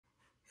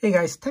Hey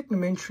guys,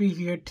 Technomentary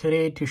here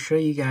today to show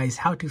you guys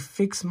how to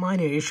fix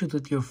minor issues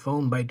with your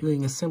phone by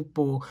doing a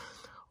simple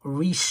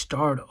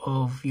restart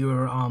of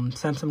your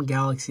Samsung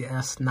Galaxy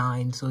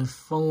S9. So if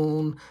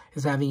phone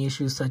is having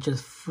issues such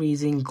as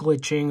freezing,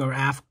 glitching, or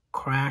app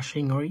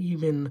crashing, or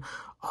even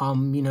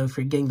if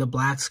you're getting the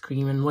black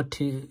screen and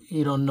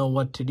you don't know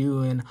what to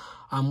do and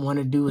want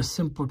to do a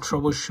simple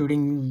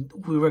troubleshooting,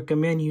 we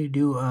recommend you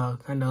do a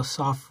kind of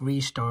soft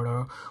restart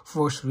or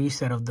forced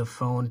reset of the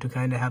phone to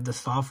kind of have the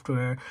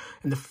software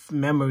and the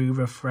memory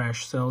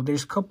refresh. So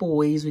there's a couple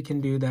ways we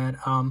can do that.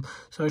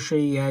 So I'll show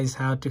you guys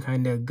how to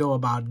kind of go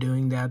about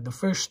doing that. The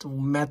first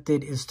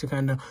method is to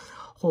kind of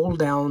hold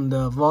down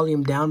the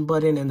volume down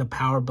button and the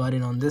power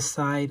button on this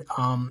side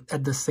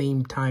at the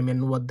same time,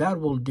 and what that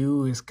will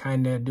do is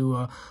kind of do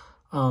a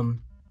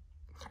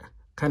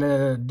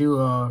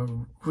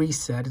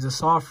reset. It's a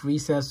soft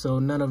reset, so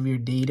none of your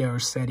data or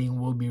setting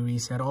will be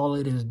reset. All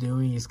it is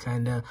doing is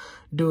kind of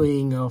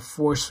doing a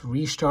forced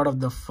restart of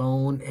the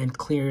phone and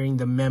clearing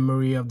the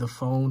memory of the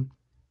phone,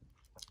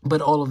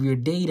 but all of your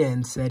data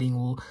and setting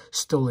will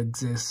still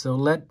exist. So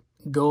let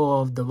go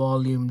of the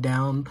volume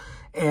down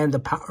and the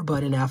power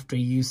button after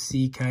you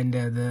see kind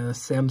of the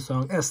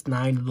Samsung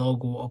S9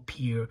 logo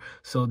appear.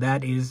 So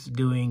that is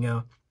doing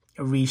a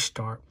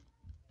restart.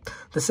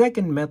 The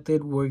second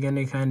method we're going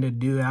to kind of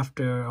do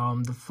after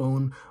the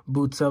phone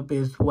boots up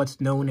is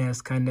what's known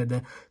as kind of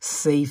the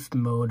safe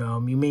mode.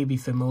 You may be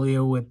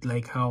familiar with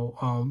like how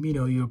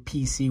your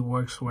PC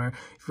works, where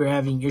if you're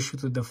having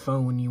issues with the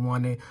phone, you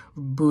want to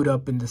boot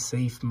up in the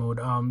safe mode.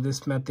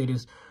 This method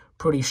is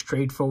pretty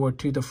straightforward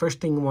too. The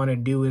first thing you want to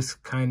do is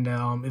kind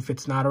of if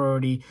it's not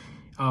already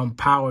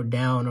powered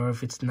down, or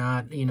if it's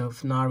not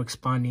if not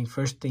responding,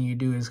 first thing you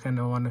do is kind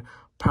of want to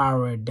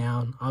power it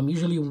down.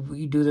 Usually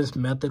we do this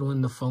method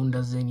when the phone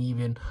doesn't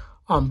even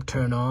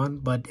turn on,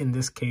 but in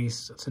this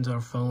case, since our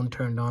phone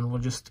turned on,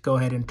 we'll just go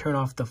ahead and turn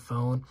off the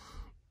phone.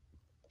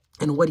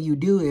 And what you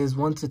do is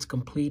once it's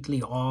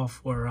completely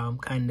off or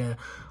kind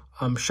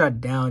of shut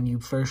down,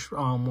 you first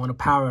want to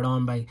power it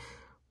on by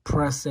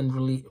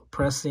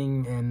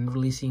pressing and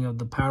releasing of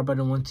the power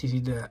button once you see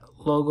the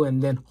logo,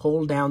 and then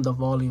hold down the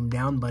volume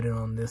down button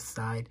on this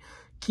side.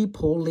 Keep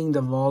holding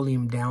the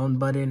volume down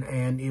button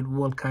and it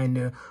will kind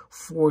of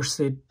force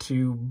it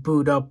to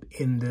boot up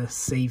in the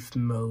safe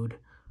mode.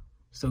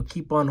 So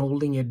keep on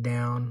holding it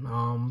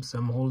down. So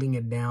I'm holding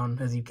it down,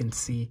 as you can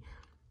see.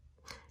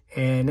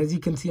 And as you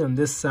can see on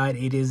this side,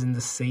 it is in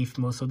the safe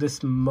mode. So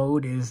this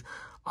mode is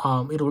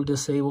it will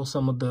disable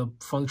some of the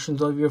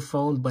functions of your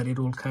phone, but it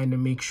will kind of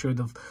make sure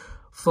the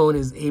phone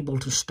is able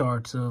to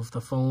start. So if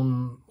the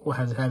phone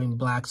was having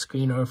black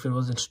screen, or if it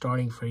wasn't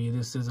starting for you,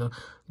 this is a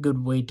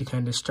good way to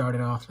kind of start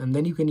it off. And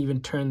then you can even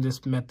turn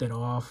this method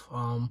off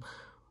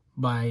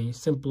by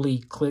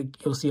simply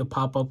you'll see a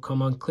pop-up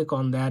come on, click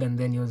on that, and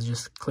then you'll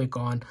just click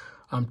on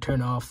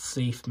turn off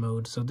safe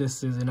mode. So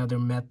this is another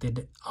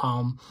method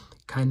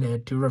kind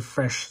of to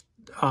refresh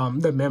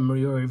the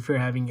memory, or if you're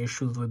having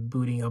issues with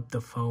booting up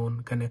the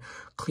phone, kind of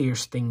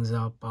clears things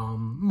up.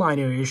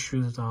 Minor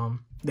issues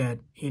that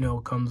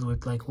comes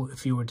with, like,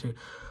 if you were to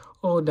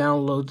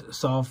download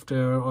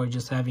software or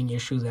just having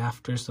issues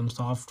after some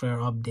software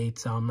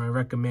updates. I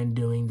recommend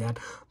doing that.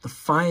 The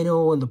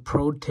final and the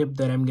pro tip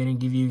that I'm going to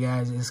give you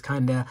guys is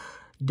kind of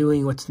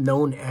doing what's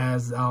known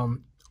as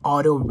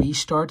auto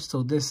restart.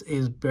 So this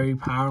is very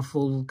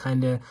powerful.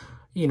 Kind of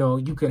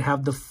you can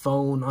have the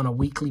phone on a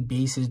weekly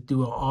basis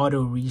do an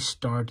auto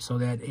restart so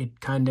that it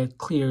kind of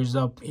clears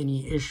up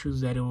any issues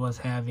that it was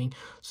having.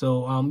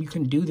 So you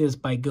can do this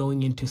by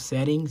going into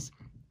settings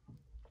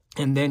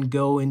and then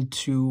go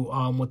into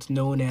what's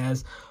known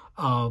as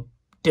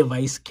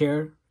device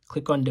care.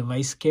 Click on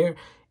device care,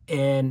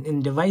 and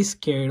in device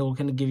care, it will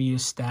kind of give you a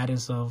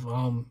status of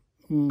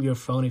your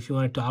phone. If you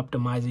wanted to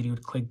optimize it, you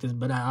would click this,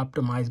 but I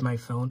optimized my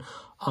phone.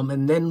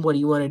 And then what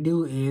you want to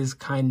do is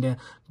kind of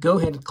go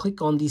ahead and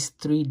click on these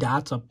three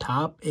dots up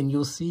top, and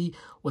you'll see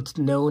what's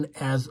known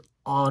as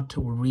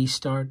auto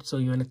restart. So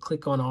you want to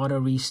click on auto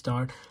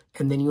restart,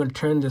 and then you want to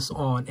turn this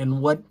on.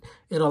 And what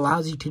it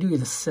allows you to do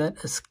is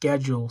set a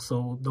schedule,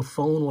 so the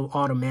phone will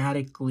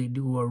automatically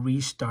do a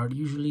restart.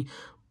 Usually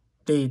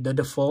the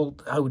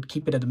default, I would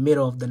keep it at the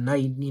middle of the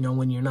night,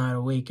 when you're not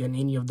awake, and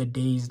any of the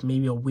days,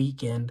 maybe a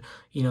weekend,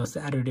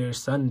 Saturday or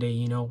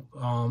Sunday,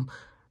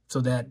 so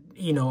that,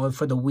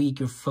 for the week,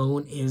 your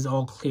phone is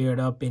all cleared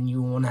up and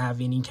you won't have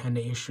any kind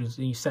of issues.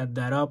 And you set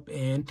that up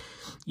and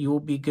you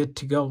will be good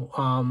to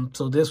go.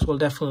 So this will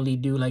definitely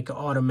do like an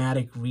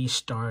automatic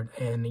restart.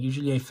 And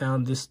usually I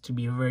found this to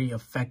be very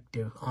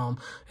effective.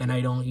 And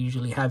I don't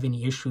usually have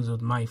any issues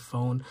with my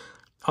phone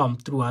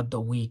throughout the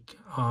week.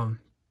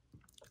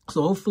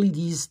 So hopefully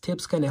these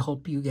tips kind of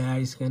help you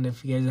guys, and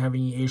if you guys are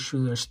having any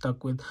issues or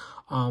stuck with,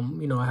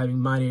 having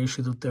minor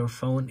issues with their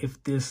phone,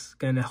 if this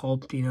kind of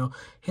helped,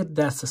 hit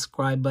that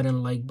subscribe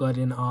button, like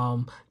button.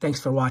 Thanks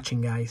for watching,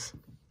 guys.